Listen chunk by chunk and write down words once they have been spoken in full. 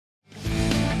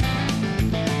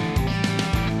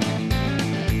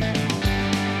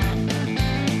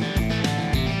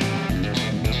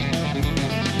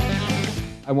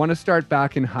I want to start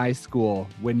back in high school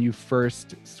when you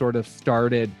first sort of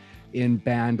started in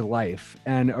band life.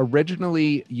 And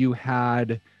originally you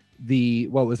had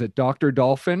what was it? Dr.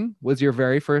 Dolphin was your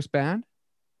very first band?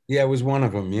 Yeah, it was one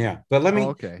of them. Yeah, but let Oh, me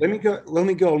okay. let me go let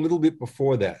me go a little bit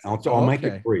before that. I'll Oh, make it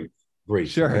okay. brief.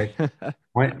 Sure. Okay.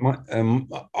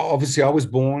 Obviously, I was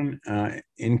born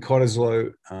in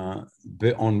Cottesloe,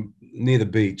 on near the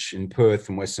beach in Perth,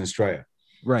 in Western Australia.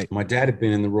 Right. My dad had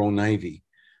been in the Royal Navy,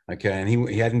 okay, and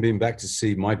he hadn't been back to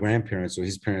see my grandparents or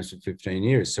his parents for 15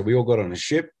 years. So we all got on a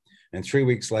ship, and 3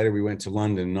 weeks later, we went to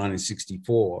London in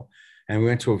 1964, and we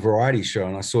went to a variety show,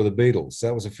 and I saw the Beatles.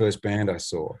 That was the first band I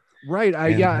saw. Right.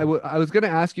 And I was going to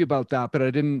ask you about that, but I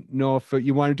didn't know if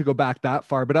you wanted to go back that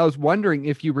far. But I was wondering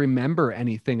if you remember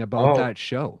anything about oh, that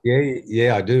show.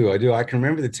 yeah, I do. I can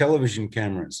remember the television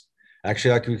cameras.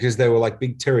 Actually, because they were like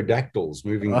big pterodactyls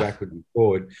moving Uh, backward and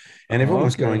forward, and everyone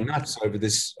was okay. going nuts over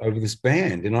this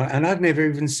band. And I'd never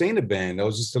even seen a band. I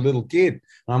was just a little kid.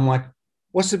 And I'm like,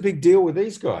 what's the big deal with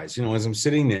these guys? As I'm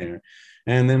sitting there,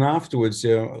 and then afterwards,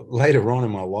 later on in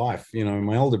my life,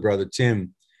 my older brother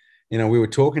Tim, we were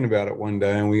talking about it one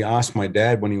day, and we asked my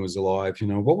dad when he was alive,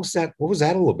 what was that? What was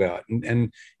that all about?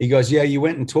 And he goes, yeah, you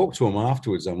went and talked to him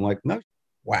afterwards. I'm like, no,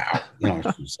 wow, I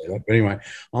shouldn't say that, but anyway,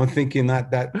 I'm thinking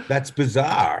that's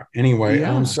bizarre. Anyway,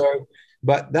 Yeah.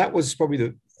 but that was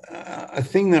probably a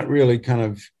thing that really kind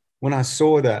of, when I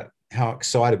saw that, how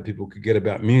excited people could get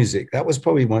about music, that was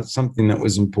probably something that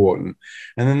was important.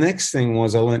 And the next thing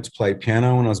was I learned to play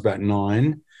piano when I was about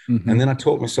 9. Hmm. And then I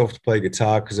taught myself to play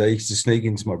guitar because I used to sneak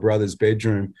into my brother's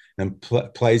bedroom and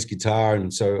plays guitar.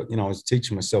 And so, I was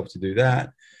teaching myself to do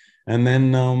that. And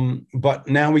then, but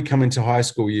now we come into high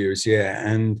school years, yeah.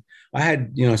 And I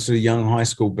had, sort of young high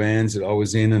school bands that I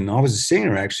was in, and I was a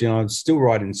singer actually. And I was still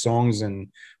writing songs, and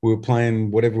we were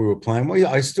playing whatever we were playing. Well,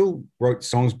 yeah, I still wrote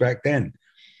songs back then.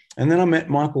 And then I met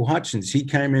Michael Hutchence. He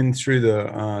came in through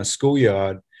the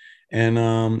schoolyard,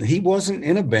 and he wasn't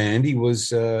in a band. He was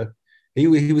he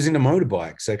was into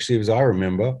motorbikes actually, as I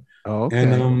remember.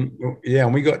 And Okay. yeah,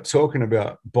 and we got talking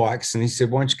about bikes, and he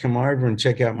said, "Why don't you come over and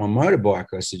check out my motorbike?"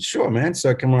 I said, "Sure, man." So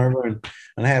I come over, and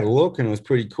I had a look, and it was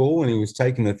pretty cool. And he was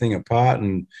taking the thing apart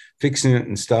and fixing it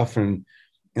and stuff. And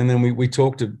then we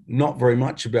talked not very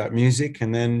much about music,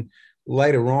 and then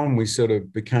later on we sort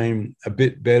of became a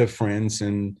bit better friends,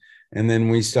 and then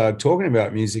we started talking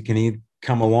about music, and he'd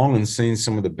come along and seen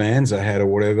some of the bands I had or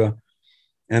whatever.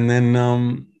 And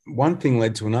then one thing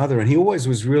led to another, and he always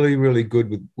was really, really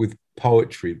good with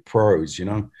poetry, prose.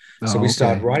 So Oh, we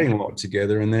started okay. writing a lot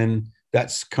together, and then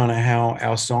that's kind of how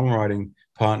our songwriting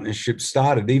partnership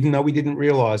started. Even though we didn't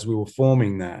realize we were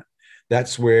forming that,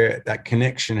 that's where that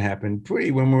connection happened.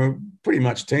 When we were pretty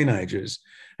much teenagers,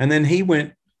 and then he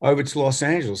went over to Los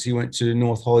Angeles. He went to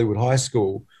North Hollywood High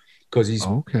School because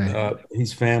Okay.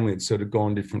 his family had sort of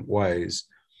gone different ways.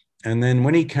 And then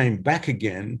when he came back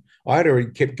again, I had already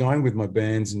kept going with my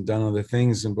bands and done other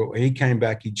things. But when he came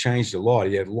back, he changed a lot.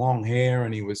 He had long hair,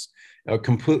 and he was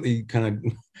completely kind of,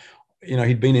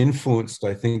 he'd been influenced,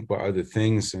 I think, by other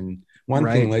things. And one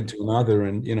thing Right. led to another.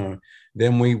 And,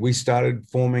 then we started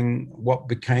forming what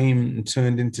became and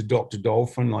turned into Dr.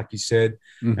 Dolphin, like you said.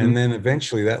 Hmm. And then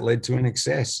eventually that led to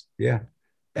INXS. Yeah.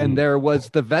 And there was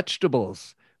the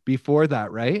Vegetables before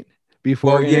that, right?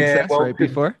 Before Well, In yeah. Excess, right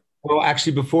before? Well,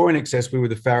 actually, before INXS, we were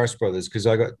the Farris brothers because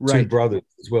I got two Right. brothers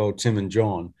as well, Tim and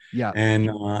John, Yeah.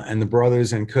 and the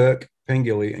brothers and Kirk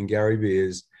Pengilly and Gary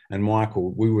Beers and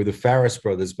Michael. We were the Farris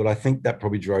brothers, but I think that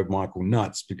probably drove Michael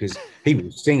nuts because he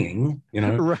was singing,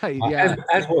 Right. as, Yeah.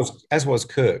 as was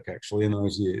Kirk actually in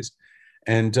those years,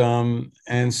 and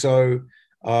so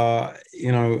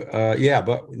yeah.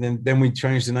 But then we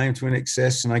changed the name to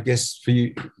INXS, and I guess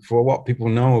for what people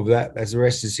know of that, as the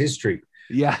rest is history.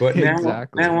 Yeah, But now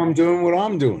exactly. I'm doing what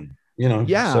I'm doing.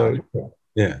 Yeah. So yeah,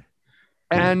 yeah.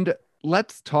 And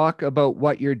let's talk about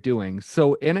what you're doing.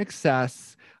 So, In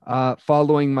Excess,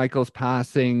 following Michael's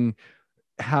passing,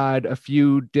 had a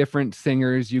few different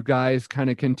singers. You guys kind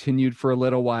of continued for a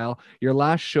little while. Your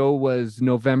last show was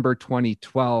November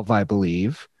 2012, I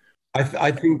believe.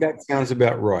 I think that sounds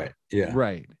about right. Yeah.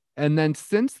 Right. And then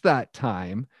since that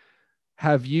time,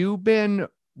 have you been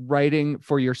writing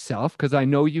for yourself? Because I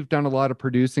know you've done a lot of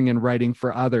producing and writing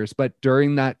for others, but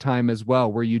during that time as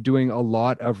well, were you doing a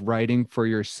lot of writing for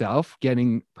yourself,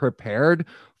 getting prepared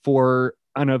for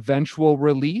an eventual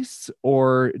release,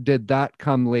 or did that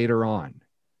come later on?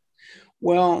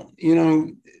 Well,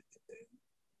 when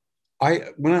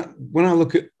I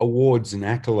look at awards and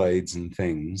accolades and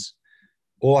things,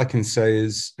 all I can say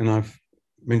is, and I've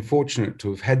been fortunate to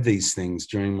have had these things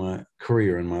during my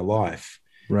career and my life,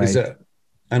 is Right. that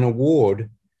an award,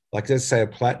 like let's say a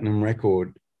platinum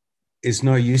record, is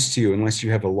no use to you unless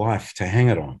you have a life to hang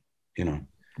it on. You know,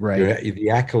 Right. the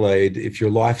accolade, if your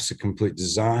life's a complete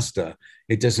disaster,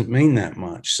 it doesn't mean that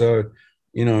much. So,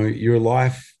 you know, your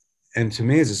life, and to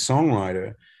me as a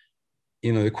songwriter,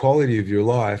 you know, the quality of your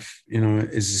life, you know,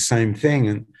 is the same thing.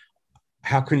 And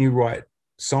how can you write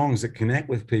songs that connect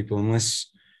with people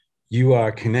unless you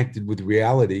are connected with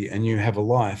reality and you have a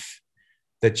life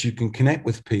that you can connect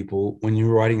with people when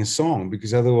you're writing a song?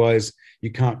 Because otherwise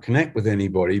you can't connect with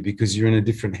anybody because you're in a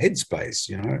different headspace,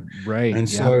 you know? Right. And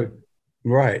Yeah. so,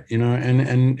 right, you know,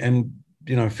 and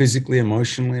you know, physically,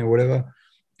 emotionally, or whatever,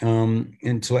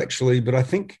 intellectually. But I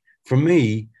think for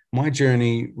me, my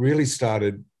journey really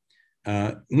started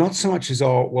not so much as,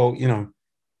 oh, well, you know,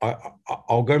 I,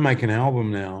 I'll go make an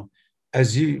album now.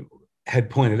 As you had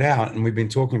pointed out, and we've been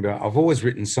talking about, I've always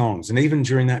written songs. And even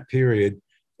during that period,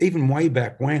 even way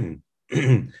back when,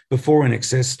 before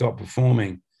INXS stopped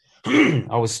performing,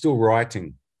 I was still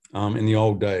writing in the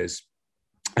old days.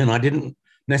 And I didn't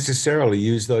necessarily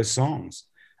use those songs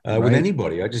with Right.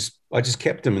 anybody. I just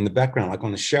kept them in the background, like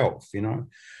on the shelf, you know.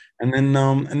 And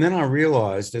then I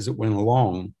realized as it went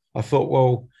along, I thought,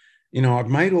 well, you know, I've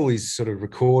made all these sort of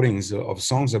recordings of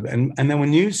songs, and there were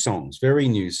new songs, very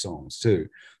new songs too,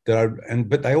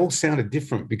 but they all sounded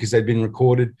different because they'd been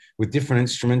recorded with different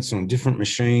instruments on different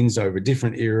machines over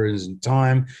different eras and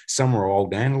time. Some were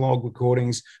old analog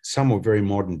recordings, some were very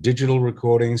modern digital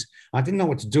recordings. I didn't know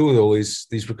what to do with all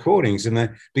these recordings, and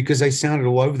because they sounded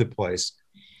all over the place.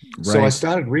 So I Right.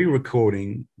 started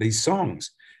re-recording these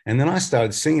songs, and then I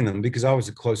started singing them because I was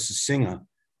the closest singer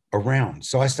around.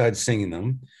 So I started singing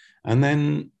them, and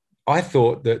then I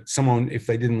thought that someone, if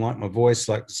they didn't like my voice,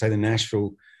 like say the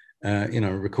Nashville, you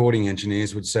know, recording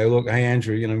engineers would say, "Look, hey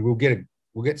Andrew, you know,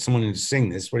 we'll get someone in to sing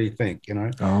this. What do you think?" You know,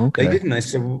 Oh, they okay. didn't. They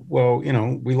said, "Well, you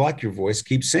know, we like your voice.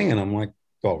 Keep singing." I'm like,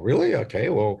 "Oh, really? Okay.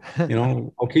 Well, you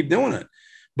know, I'll keep doing it."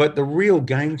 But the real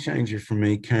game changer for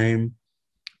me came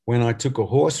when I took a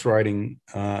horse riding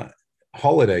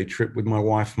holiday trip with my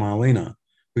wife, Marlena,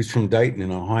 who's from Dayton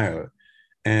in Ohio.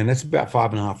 And that's about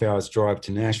 5.5 hours drive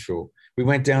to Nashville. We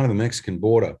went down to the Mexican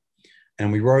border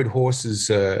and we rode horses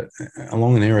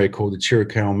along an area called the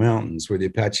Chiricahua Mountains, where the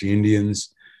Apache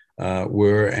Indians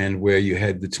were, and where you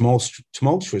had the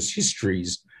tumultuous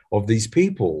histories of these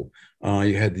people.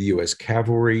 You had the U.S.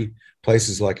 cavalry,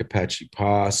 places like Apache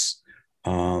Pass,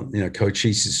 you know,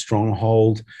 Cochise's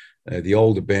stronghold, the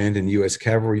old abandoned U.S.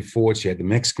 cavalry forts. You had the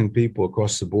Mexican people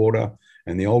across the border,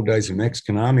 and the old days of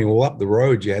Mexican army. All up the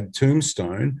road, you had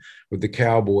Tombstone with the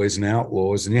cowboys and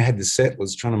outlaws, and you had the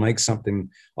settlers trying to make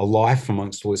something, a life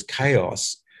amongst all this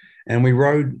chaos. And we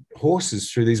rode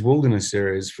horses through these wilderness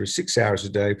areas for 6 hours a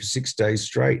day for 6 days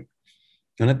straight.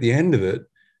 And at the end of it,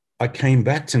 I came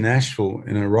back to Nashville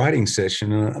in a writing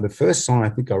session, and the first song I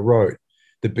think I wrote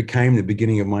that became the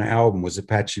beginning of my album was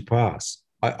Apache Pass.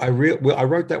 I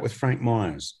wrote that with Frank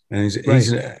Myers, and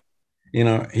Right. you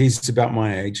know, he's about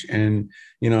my age, and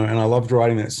you know, and I loved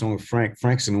writing that song with Frank.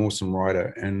 Frank's an awesome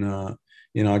writer, and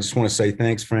you know, I just want to say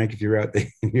thanks, Frank, if you're out there,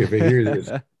 if you ever hear this.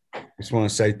 I just want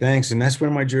to say thanks, and that's where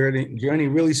my journey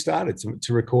really started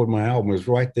to record my album. It was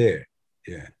right there.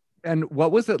 Yeah. And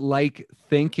what was it like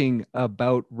thinking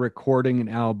about recording an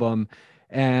album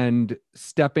and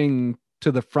stepping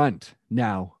to the front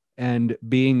now and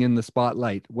being in the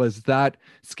spotlight? Was that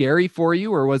scary for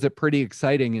you, or was it pretty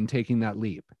exciting in taking that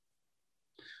leap?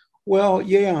 Well,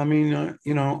 yeah, I mean,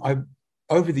 you know, I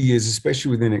over the years,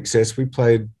 especially with INXS, we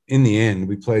played in the end,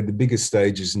 we played the biggest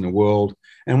stages in the world,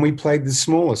 and we played the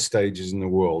smallest stages in the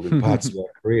world in parts of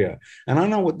our career. And I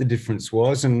know what the difference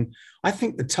was. And I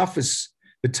think the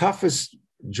toughest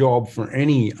job for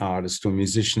any artist or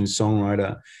musician,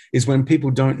 songwriter, is when people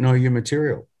don't know your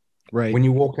material. Right. When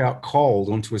you walk out cold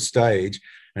onto a stage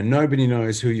and nobody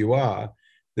knows who you are,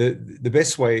 the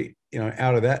best way, you know,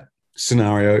 out of that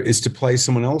scenario is to play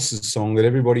someone else's song that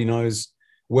everybody knows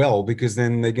well, because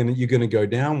then you're gonna go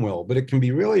down well. But it can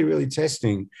be really, really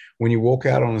testing when you walk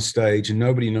out on a stage and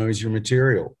nobody knows your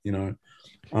material, you know.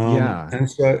 Yeah.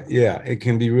 And so yeah, it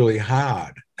can be really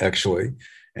hard actually.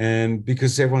 And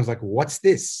because everyone's like, what's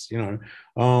this? You know,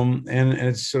 and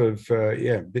it's sort of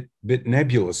yeah, bit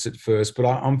nebulous at first, but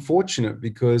I'm fortunate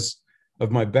because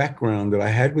of my background that I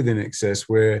had with INXS,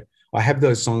 where I have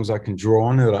those songs I can draw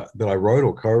on that I wrote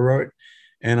or co-wrote,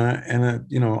 and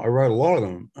you know, I wrote a lot of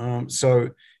them. So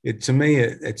to me,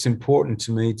 it's important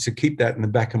to me to keep that in the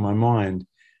back of my mind.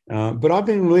 But I've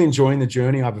been really enjoying the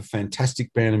journey. I have a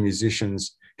fantastic band of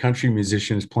musicians, country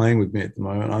musicians, playing with me at the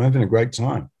moment. I'm having a great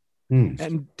time. Hmm.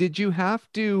 And did you have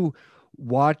to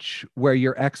watch where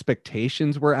your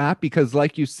expectations were at? Because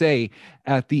like you say,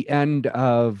 at the end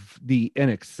of the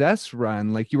INXS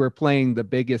run, like you were playing the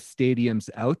biggest stadiums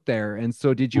out there. And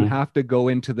so did you have to go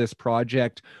into this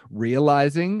project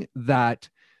realizing that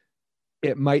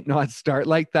it might not start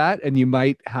like that and you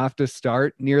might have to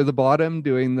start near the bottom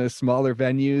doing the smaller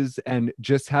venues and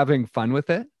just having fun with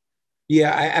it?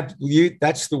 Yeah,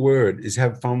 that's the word, is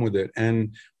have fun with it.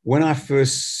 And when I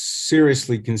first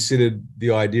seriously considered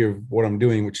the idea of what I'm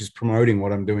doing, which is promoting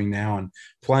what I'm doing now and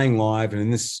playing live and in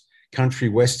this country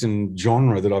western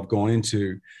genre that I've gone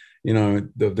into,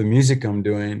 the music I'm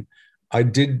doing, I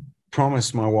did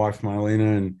promise my wife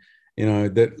Marlena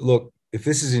and that, look, if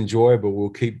this is enjoyable, we'll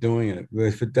keep doing it. But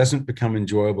if it doesn't become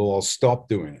enjoyable, I'll stop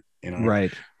doing it.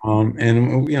 Right.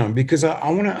 And because I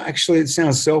want to, actually, it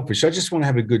sounds selfish, I just want to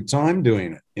have a good time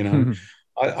doing it.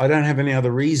 I don't have any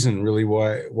other reason really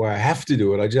why I have to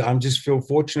do it. I'm just feel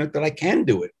fortunate that I can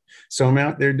do it, so I'm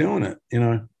out there doing it.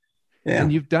 Yeah.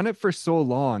 And you've done it for so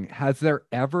long. Has there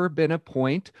ever been a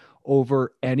point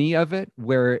over any of it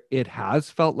where it has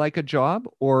felt like a job,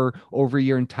 or over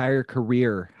your entire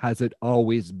career has it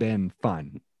always been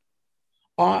fun?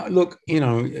 Look,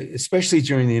 especially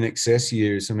during the INXS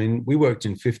years, I mean, we worked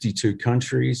in 52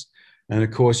 countries. And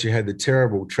of course, you had the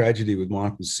terrible tragedy with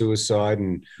Michael's suicide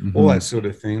and all that sort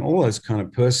of thing, all those kind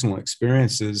of personal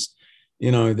experiences,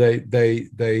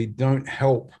 they don't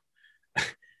help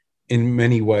in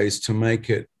many ways to make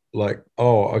it like,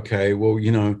 oh, okay, well,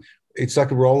 it's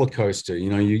like a roller coaster.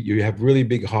 You have really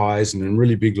big highs and then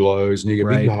really big lows, and you get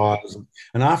Right. big highs.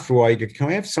 And after a while, you get, can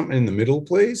we have something in the middle,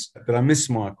 please? But I miss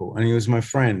Michael, and he was my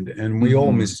friend, and we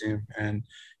all miss him. And,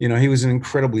 he was an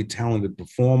incredibly talented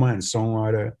performer and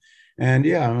songwriter. And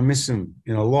yeah, I miss him,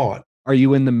 a lot. Are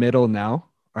you in the middle now,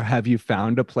 or have you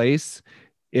found a place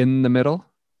in the middle?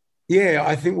 Yeah,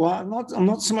 I think, well, I'm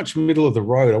not so much middle of the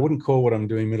road. I wouldn't call what I'm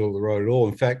doing middle of the road at all.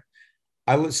 In fact,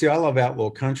 I love outlaw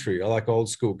country. I like old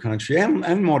school country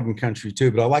and modern country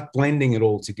too, but I like blending it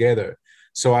all together.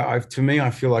 So to me, I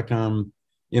feel like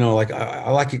like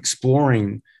I like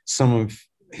exploring some of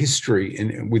history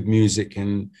with music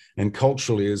and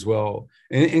culturally as well,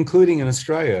 including in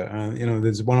Australia.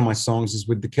 There's one of my songs is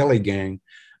with the Kelly Gang.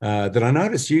 That I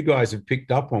noticed you guys have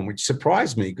picked up on, which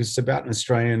surprised me because it's about an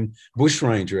Australian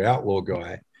bushranger outlaw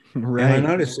guy. Right. And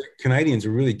I noticed that Canadians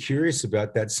are really curious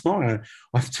about that song. And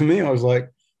to me, I was like,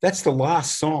 that's the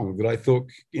last song that I thought,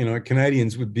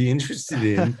 Canadians would be interested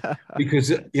in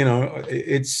because,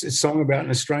 it's a song about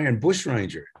an Australian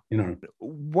bushranger.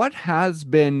 What has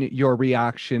been your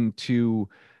reaction to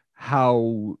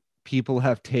how people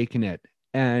have taken it?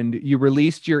 And you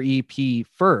released your EP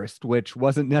first, which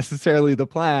wasn't necessarily the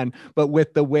plan, but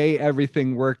with the way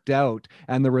everything worked out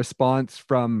and the response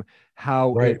from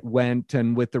how Right. it went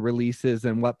and with the releases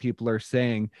and what people are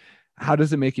saying, how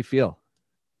does it make you feel?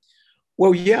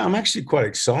 Well, yeah, I'm actually quite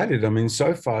excited. I mean,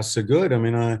 so far, so good. I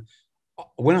mean,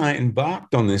 when I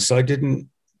embarked on this, I didn't,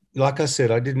 like I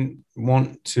said, I didn't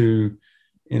want to,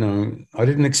 I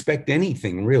didn't expect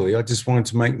anything really. I just wanted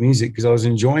to make music because I was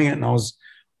enjoying it and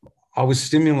I was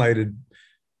stimulated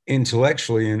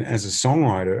intellectually and as a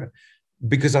songwriter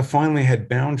because I finally had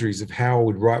boundaries of how I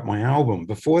would write my album.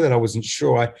 Before that, I wasn't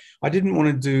sure. I didn't want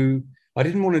to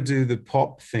do the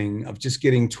pop thing of just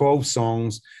getting 12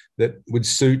 songs that would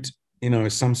suit,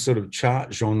 some sort of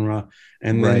chart genre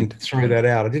and then Right. throw that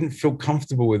out. I didn't feel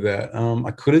comfortable with that.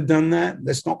 I could have done that.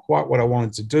 That's not quite what I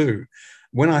wanted to do.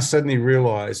 When I suddenly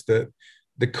realized that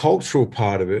the cultural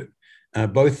part of it,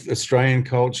 both Australian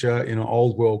culture,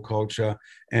 old world culture,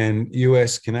 and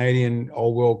US, Canadian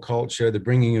old world culture, the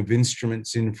bringing of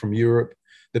instruments in from Europe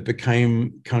that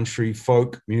became country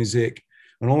folk music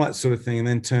and all that sort of thing, and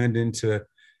then turned into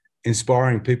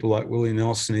inspiring people like Willie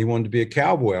Nelson. He wanted to be a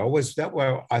cowboy. That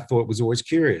way I thought was always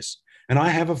curious. And I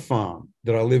have a farm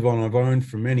that I live on, I've owned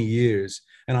for many years,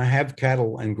 and I have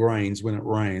cattle and grains when it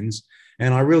rains.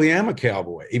 And I really am a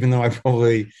cowboy, even though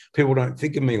people don't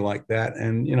think of me like that.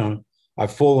 And,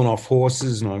 I've fallen off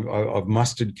horses and I've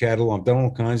mustered cattle. I've done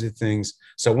all kinds of things.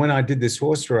 So when I did this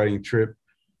horse riding trip,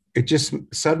 it just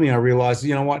suddenly I realized,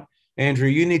 you know what, Andrew,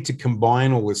 you need to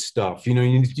combine all this stuff. You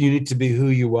need to be who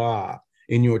you are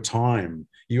in your time.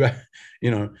 But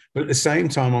at the same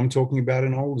time, I'm talking about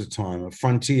an older time, a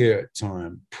frontier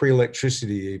time,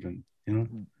 pre-electricity even.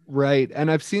 Right. And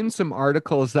I've seen some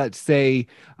articles that say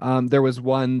there was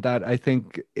one that I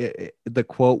think the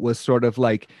quote was sort of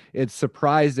like, it's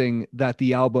surprising that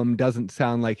the album doesn't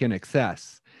sound like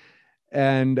INXS.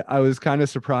 And I was kind of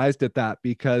surprised at that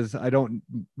because I don't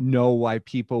know why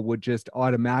people would just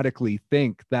automatically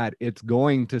think that it's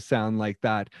going to sound like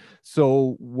that.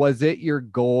 So was it your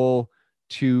goal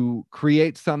to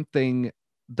create something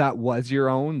that was your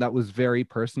own, that was very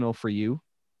personal for you?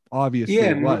 Obviously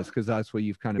Yeah, it was, because that's what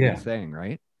you've kind of been yeah. saying,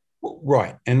 right? Well,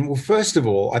 right. And well, first of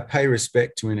all, I pay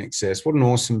respect to INXS. What an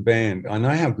awesome band. I know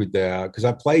how good they are because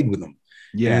I played with them.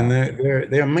 And Yeah.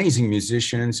 they're amazing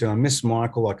musicians. And I miss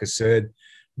Michael, like I said.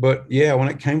 But yeah, when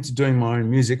it came to doing my own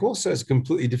music, also it's a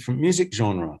completely different music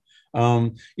genre.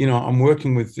 I'm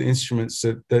working with instruments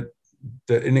that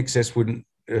INXS wouldn't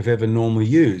have ever normally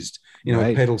used.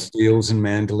 Right. Pedal steels and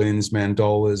mandolins,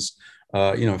 mandolas,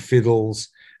 fiddles,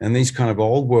 and these kind of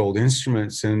old world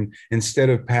instruments. And instead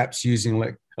of perhaps using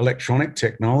electronic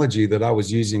technology that I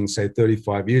was using, say,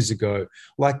 35 years ago,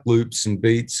 like loops and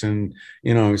beats and,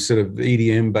 sort of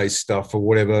EDM based stuff or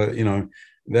whatever,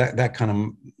 that kind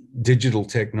of digital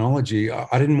technology.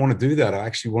 I didn't want to do that. I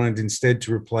actually wanted instead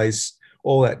to replace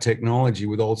all that technology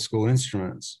with old school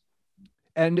instruments.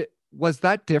 And was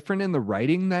that different in the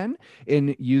writing then,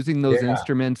 in using those Yeah.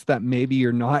 instruments that maybe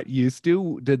you're not used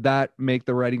to? Did that make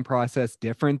the writing process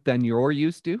different than you're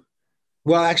used to?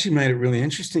 Well, it actually made it really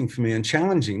interesting for me and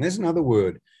challenging. There's another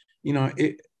word.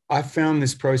 I found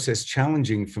this process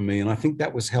challenging for me, and I think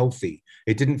that was healthy.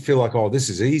 It didn't feel like, oh, this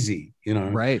is easy.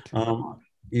 Right.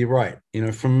 You're right.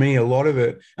 For me, a lot of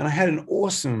it, and I had an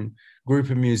awesome group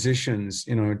of musicians,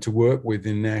 to work with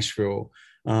in Nashville.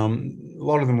 A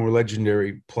lot of them were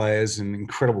legendary players and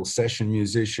incredible session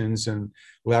musicians. And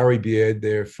Larry Beard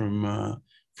there from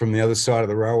the other side of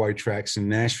the railway tracks in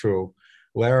Nashville.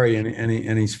 Larry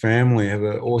and his family have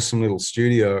an awesome little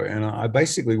studio, and I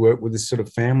basically work with this sort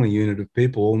of family unit of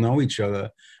people, all know each other,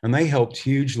 and they helped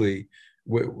hugely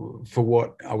for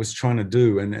what I was trying to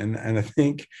do. And I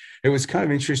think it was kind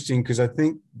of interesting because I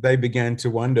think they began to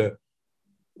wonder,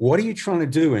 what are you trying to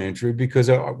do, Andrew? Because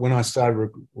when I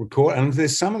started recording, and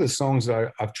there's some of the songs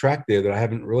that I've tracked there that I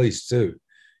haven't released too.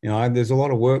 There's a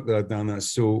lot of work that I've done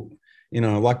that's still,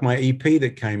 like my EP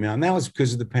that came out, and that was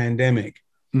because of the pandemic.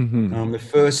 Mm-hmm.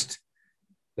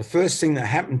 The first thing that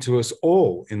happened to us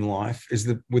all in life is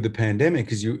that with the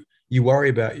pandemic is you worry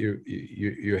about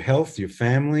your health, your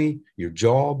family, your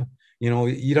job.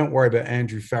 You don't worry about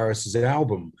Andrew Farriss's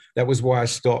album. That was why I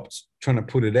stopped trying to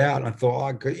put it out. And I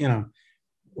thought,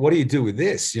 what do you do with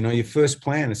this? Your first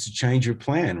plan is to change your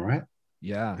plan, right?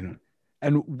 Yeah. You know,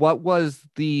 And what was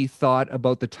the thought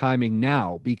about the timing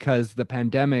now? Because the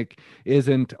pandemic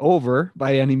isn't over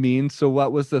by any means. So,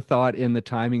 what was the thought in the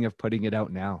timing of putting it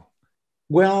out now?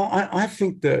 Well, I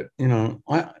think that,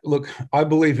 I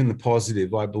believe in the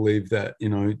positive. I believe that,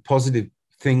 positive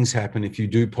things happen if you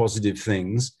do positive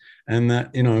things. And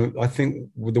that, I think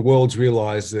the world's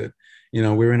realized that,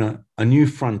 we're in a new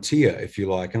frontier, if you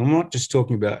like. And I'm not just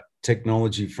talking about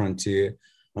technology frontier.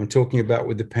 I'm talking about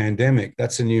with the pandemic,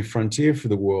 that's a new frontier for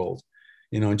the world,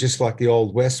 just like the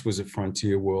old West was a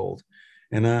frontier world.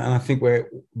 And I think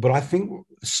but I think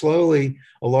slowly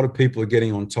a lot of people are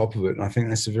getting on top of it. And I think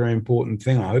that's a very important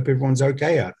thing. I hope everyone's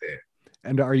okay out there.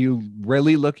 And are you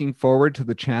really looking forward to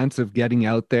the chance of getting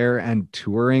out there and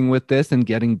touring with this and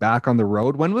getting back on the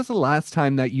road? When was the last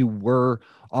time that you were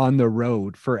on the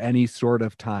road for any sort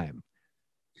of time?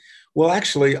 Well,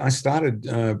 actually, I started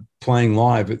playing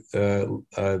live around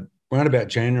about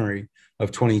January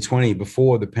of 2020,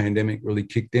 before the pandemic really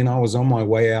kicked in. I was on my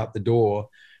way out the door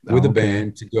with Oh, a okay.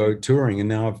 band to go touring, and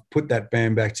now I've put that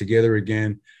band back together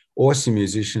again. Awesome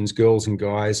musicians, girls and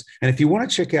guys. And if you want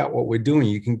to check out what we're doing,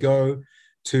 you can go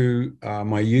to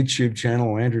my YouTube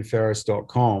channel,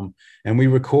 andrewfarriss.com, and we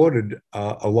recorded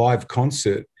a live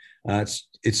concert.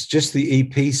 It's just the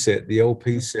EP set, the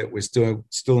LP set. We're still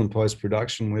in post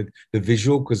production with the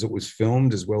visual because it was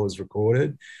filmed as well as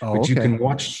recorded. Oh, But you okay. can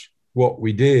watch what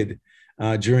we did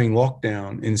during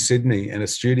lockdown in Sydney in a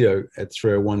studio at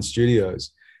 301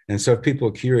 Studios. And so if people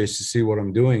are curious to see what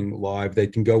I'm doing live, they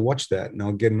can go watch that and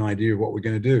they'll get an idea of what we're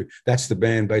going to do. That's the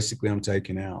band basically I'm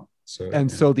taking out. So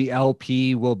And yeah. so the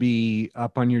LP will be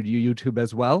up on your YouTube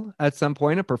as well at some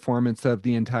point, a performance of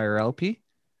the entire LP.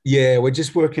 Yeah, we're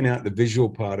just working out the visual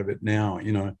part of it now.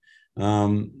 It's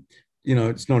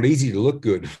not easy to look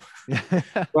good,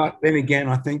 but then again,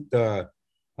 I think the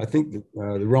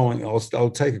Rolling.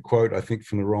 I'll take a quote. I think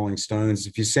from the Rolling Stones: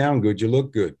 "If you sound good, you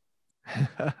look good."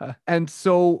 And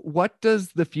so, what does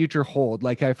the future hold?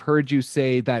 Like, I've heard you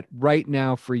say that right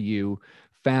now for you,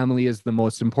 family is the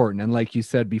most important. And like you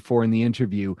said before in the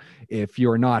interview, if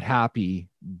you're not happy,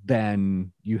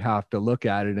 then you have to look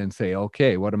at it and say,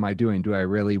 okay, what am I doing? Do I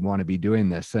really want to be doing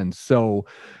this? And so,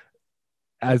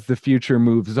 as the future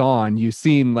moves on, you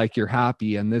seem like you're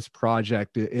happy, and this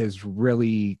project is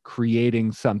really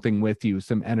creating something with you,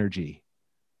 some energy.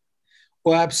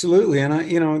 Well, absolutely.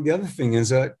 And the other thing is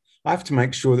that I have to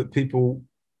make sure that people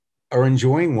are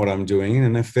enjoying what I'm doing,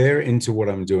 and if they're into what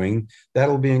I'm doing,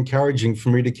 that'll be encouraging for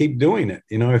me to keep doing it.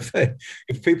 You know,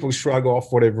 if people shrug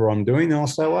off whatever I'm doing, then I'll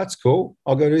say, well, that's cool.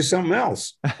 I'll go do something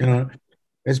else. You know,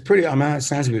 it's pretty, I mean, it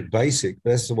sounds a bit basic,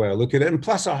 but that's the way I look at it. And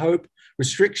plus, I hope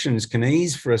restrictions can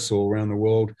ease for us all around the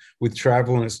world with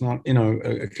travel, and it's not, you know,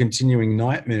 a continuing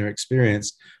nightmare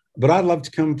experience. But I'd love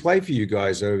to come and play for you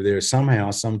guys over there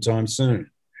somehow, sometime soon.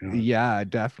 You know? Yeah,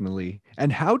 definitely.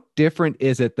 And how different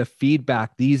is it, the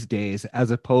feedback these days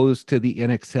as opposed to the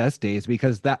In Excess days?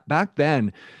 Because that back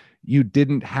then you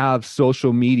didn't have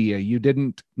social media, you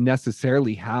didn't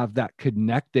necessarily have that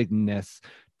connectedness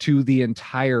to the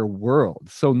entire world.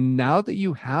 So now that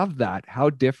you have that, how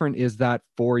different is that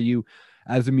for you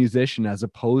as a musician as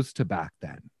opposed to back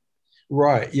then?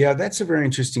 Right. Yeah, that's a very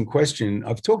interesting question.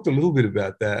 I've talked a little bit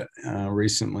about that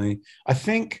recently. I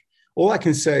think all I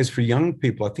can say is for young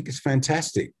people, I think it's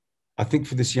fantastic. I think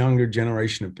for this younger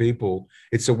generation of people,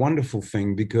 it's a wonderful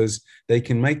thing because they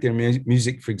can make their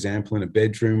music, for example, in a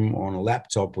bedroom or on a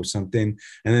laptop or something,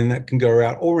 and then that can go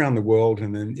out all around the world.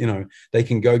 And then, you know, they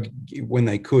can go when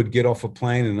they could get off a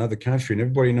plane in another country and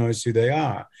everybody knows who they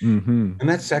are. Mm-hmm. And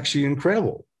that's actually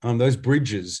incredible. Those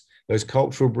bridges, those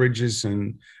cultural bridges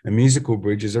and musical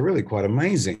bridges are really quite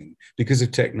amazing because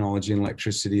of technology and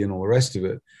electricity and all the rest of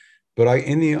it. But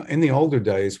in the older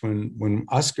days when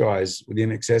us guys, with the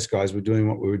INXS guys, were doing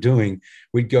what we were doing,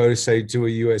 we'd go to say do a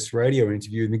US radio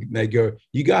interview and they'd go,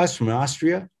 "You guys from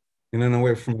Austria?" And then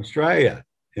we're from Australia,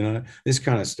 you know, this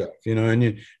kind of stuff, you know,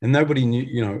 and nobody knew,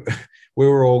 you know, we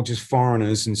were all just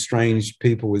foreigners and strange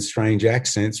people with strange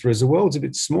accents, whereas the world's a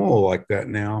bit small like that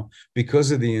now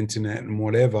because of the internet and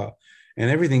whatever. And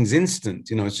everything's instant,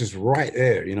 you know, it's just right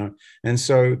there, you know. And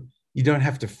so you don't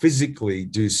have to physically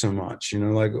do so much, you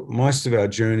know, like most of our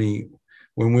journey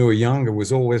when we were younger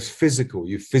was always physical.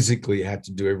 You physically had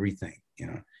to do everything, you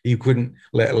know, you couldn't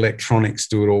let electronics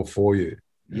do it all for you.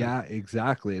 Yeah,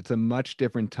 exactly. It's a much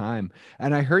different time.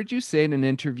 And I heard you say in an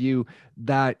interview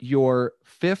that your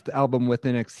fifth album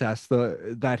within Excess,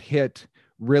 that hit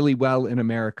really well in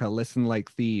America, Listen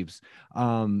Like Thieves,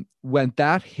 when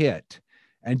that hit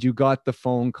and you got the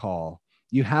phone call,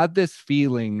 you had this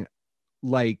feeling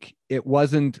like it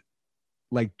wasn't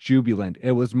like jubilant.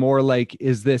 It was more like,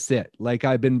 is this it? Like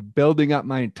I've been building up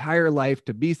my entire life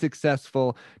to be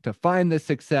successful, to find the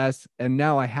success, and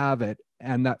now I have it.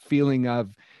 And that feeling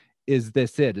of, is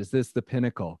this it? Is this the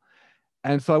pinnacle?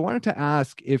 And so I wanted to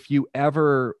ask if you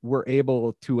ever were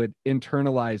able to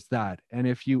internalize that, and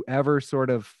if you ever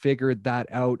sort of figured that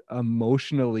out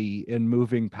emotionally in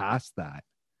moving past that.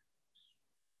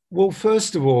 Well,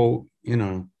 first of all, you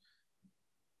know,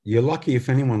 you're lucky if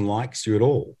anyone likes you at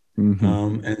all.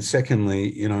 Mm-hmm. And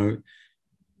secondly, you know,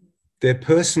 they're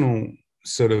personal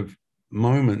sort of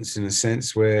moments in a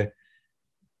sense where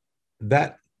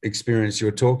that experience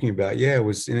you're talking about, yeah, it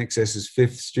was INXS's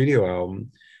fifth studio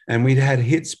album. And we'd had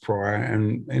hits prior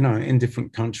and, you know, in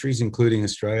different countries, including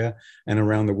Australia and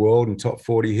around the world, and top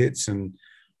 40 hits. And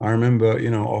I remember,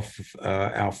 you know, off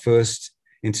our first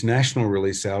international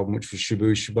release album, which was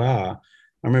Shabu Shabar,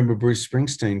 I remember Bruce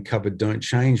Springsteen covered Don't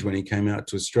Change when he came out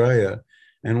to Australia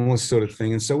and all this sort of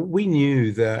thing. And so we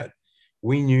knew that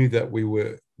we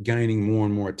were gaining more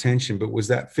and more attention, but it was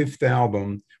that fifth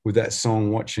album with that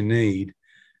song, What You Need.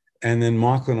 And then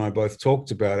Michael and I both talked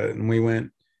about it and we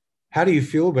went, how do you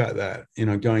feel about that? You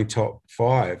know, going top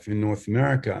 5 in North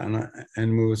America.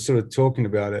 And we were sort of talking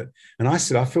about it. And I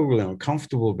said, I feel really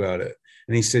uncomfortable about it.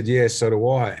 And he said, yeah, so do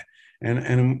I.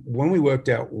 And when we worked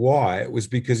out why, it was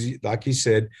because, like you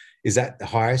said, is that the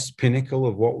highest pinnacle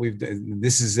of what we've done?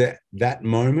 This is that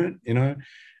moment, you know?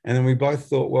 And then we both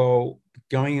thought, well,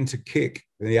 going into Kick,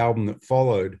 the album that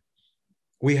followed,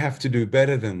 we have to do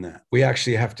better than that. We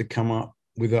actually have to come up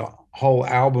with a whole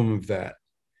album of that,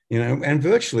 you know? And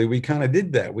virtually we kind of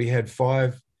did that. We had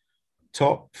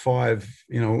top five,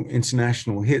 you know,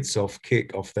 international hits off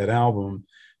Kick, off that album,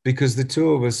 because the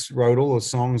two of us wrote all the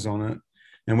songs on it.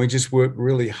 And we just worked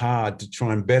really hard to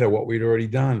try and better what we'd already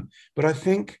done. But I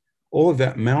think all of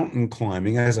that mountain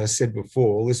climbing, as I said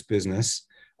before, all this business,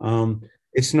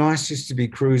 it's nice just to be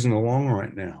cruising along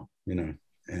right now, you know?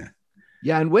 Yeah.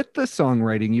 Yeah. And with the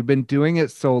songwriting, you've been doing it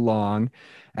so long.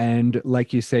 And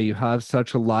like you say, you have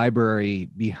such a library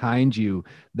behind you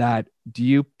that do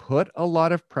you put a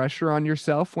lot of pressure on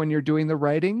yourself when you're doing the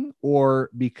writing, or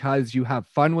because you have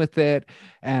fun with it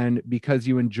and because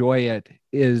you enjoy it,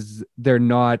 is there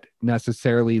not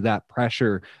necessarily that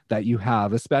pressure that you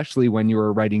have, especially when you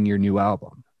were writing your new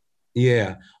album?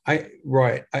 Yeah. I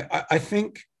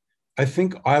think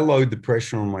I load the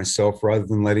pressure on myself rather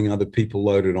than letting other people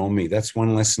load it on me. That's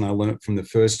one lesson I learned from the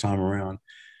first time around.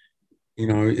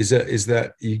 is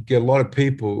that you get a lot of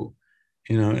people,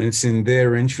 and it's in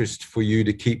their interest for you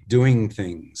to keep doing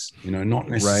things, not Right.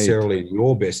 necessarily in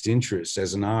your best interest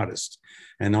as an artist.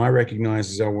 And I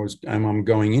recognize I'm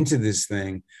going into this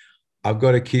thing, I've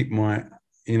got to keep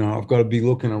I've got to be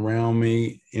looking around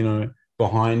me,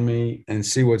 behind me, and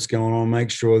see what's going on, make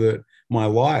sure that my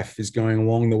life is going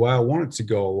along the way I want it to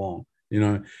go along,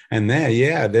 and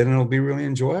then it'll be really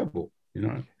enjoyable.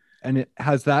 And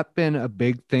has that been a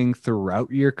big thing throughout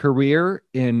your career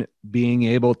in being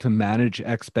able to manage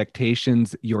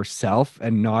expectations yourself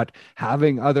and not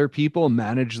having other people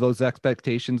manage those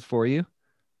expectations for you?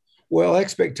 Well,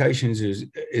 expectations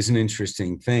is an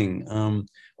interesting thing.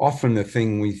 Often the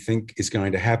thing we think is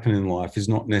going to happen in life is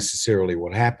not necessarily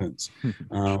what happens.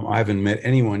 I haven't met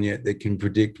anyone yet that can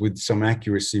predict with some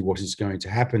accuracy what is going to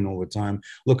happen all the time.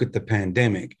 Look at the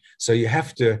pandemic. So you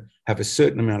have to have a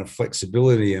certain amount of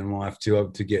flexibility in life to be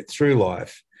able to get through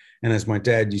life. And as my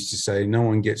dad used to say, no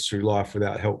one gets through life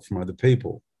without help from other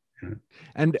people.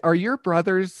 And are your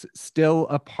brothers still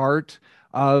a part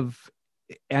of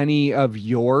any of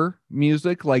your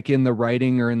music, like in the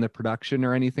writing or in the production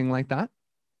or anything like that?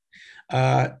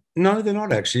 No, they're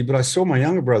not actually. But I saw my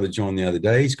younger brother John the other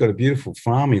day. He's got a beautiful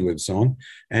farm he lives on,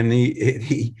 and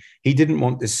he didn't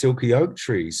want this silky oak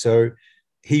tree, so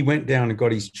he went down and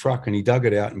got his truck and he dug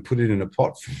it out and put it in a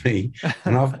pot for me,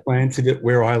 and I've planted it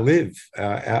where I live,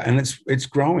 and it's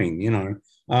growing.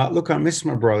 Look, I miss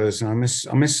my brothers, and I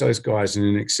miss those guys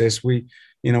in excess. We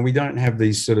don't have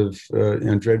these sort of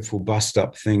dreadful bust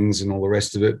up things and all the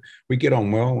rest of it. We get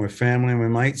on well. We're family and we're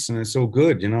mates, and it's all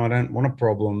good. I don't want a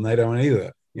problem. They don't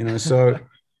either. So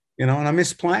and I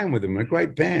miss playing with them. A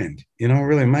great band. A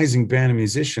really amazing band of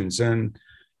musicians, and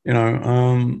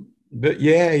but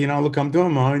yeah, look, I'm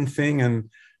doing my own thing, and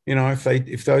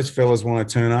if those fellas want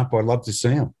to turn up, I'd love to see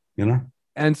them.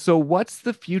 And so, what's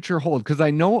the future hold? Because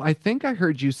I think I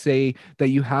heard you say that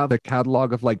you have a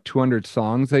catalog of like 200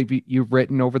 songs that you've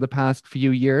written over the past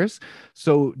few years.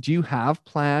 So, do you have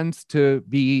plans to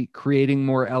be creating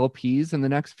more LPs in the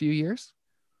next few years?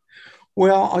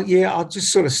 Well, yeah, I'll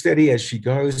just sort of steady as she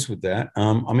goes with that.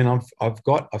 I mean,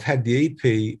 I've had the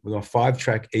EP with a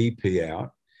 5-track EP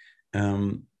out,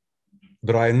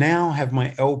 but I now have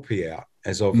my LP out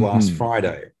as of last Mm-hmm.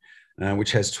 Friday,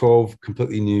 which has 12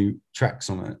 completely new tracks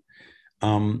on it.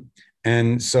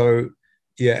 And so,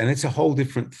 yeah, and it's a whole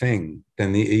different thing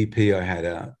than the EP I had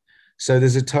out. So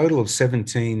there's a total of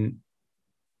 17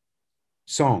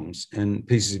 songs and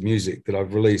pieces of music that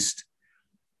I've released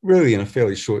really in a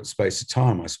fairly short space of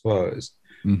time, I suppose.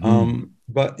 Mm-hmm.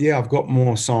 But yeah, I've got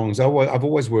more songs. I've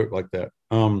always worked like that.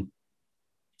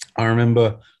 I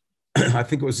remember, I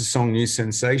think it was the song New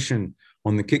Sensation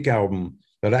on the Kick album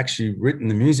that I'd actually written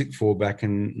the music for back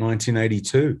in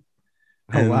 1982.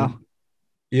 Oh, wow. And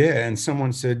yeah, and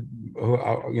someone said,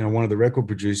 one of the record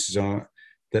producers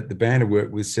that the band had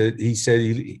worked with said he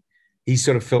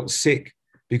sort of felt sick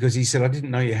because he said, I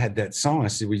didn't know you had that song. I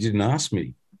said, well, you didn't ask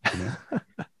me.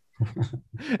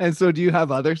 And so, do you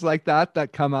have others like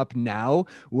that come up now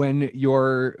when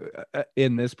you're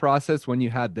in this process? When you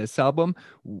had this album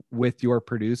with your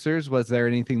producers, was there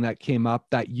anything that came up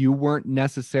that you weren't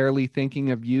necessarily thinking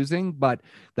of using, but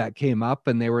that came up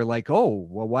and they were like, "Oh,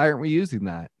 well, why aren't we using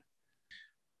that?"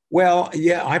 Well,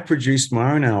 yeah, I produced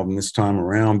my own album this time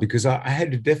around because I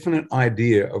had a definite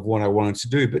idea of what I wanted to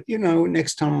do. But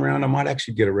next time around, I might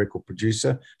actually get a record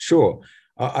producer. Sure,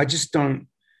 I just don't.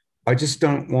 I just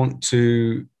don't want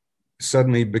to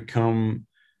suddenly become,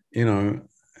 I don't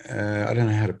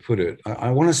know how to put it. I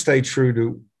want to stay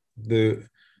true to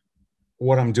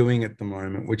what I'm doing at the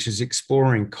moment, which is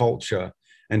exploring culture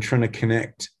and trying to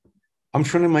connect. I'm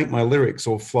trying to make my lyrics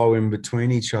all flow in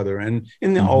between each other. And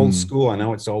in the old Mm-hmm. school, I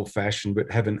know it's old fashioned,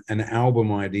 but have an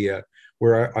album idea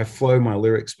where I flow my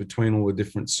lyrics between all the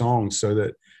different songs so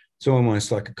that it's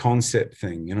almost like a concept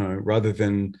thing, rather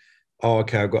than, oh,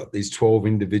 okay, I've got these 12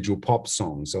 individual pop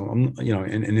songs. So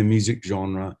in a music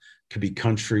genre, could be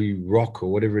country, rock,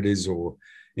 or whatever it is, or,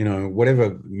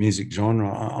 whatever music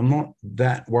genre. I'm not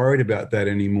that worried about that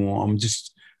anymore. I'm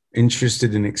just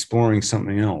interested in exploring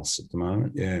something else at the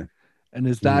moment. Yeah. And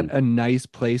is that Mm. a nice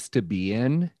place to be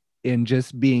in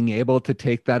just being able to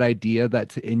take that idea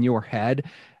that's in your head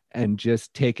and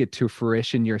just take it to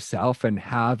fruition yourself and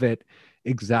have it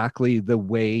exactly the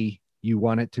way you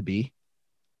want it to be?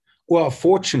 Well,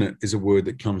 fortunate is a word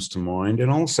that comes to mind.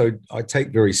 And also, I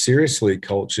take very seriously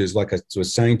cultures, like I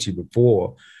was saying to you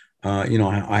before.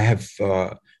 I have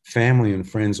family and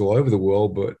friends all over the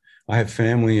world, but I have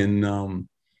family in,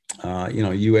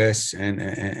 US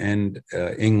and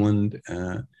England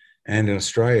and in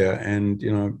Australia. And,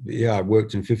 yeah, I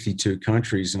worked in 52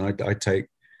 countries, and I take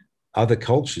other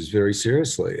cultures very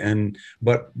seriously.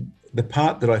 But the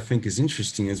part that I think is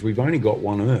interesting is we've only got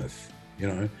one Earth,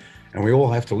 and we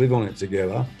all have to live on it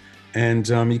together. And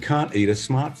you can't eat a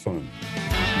smartphone.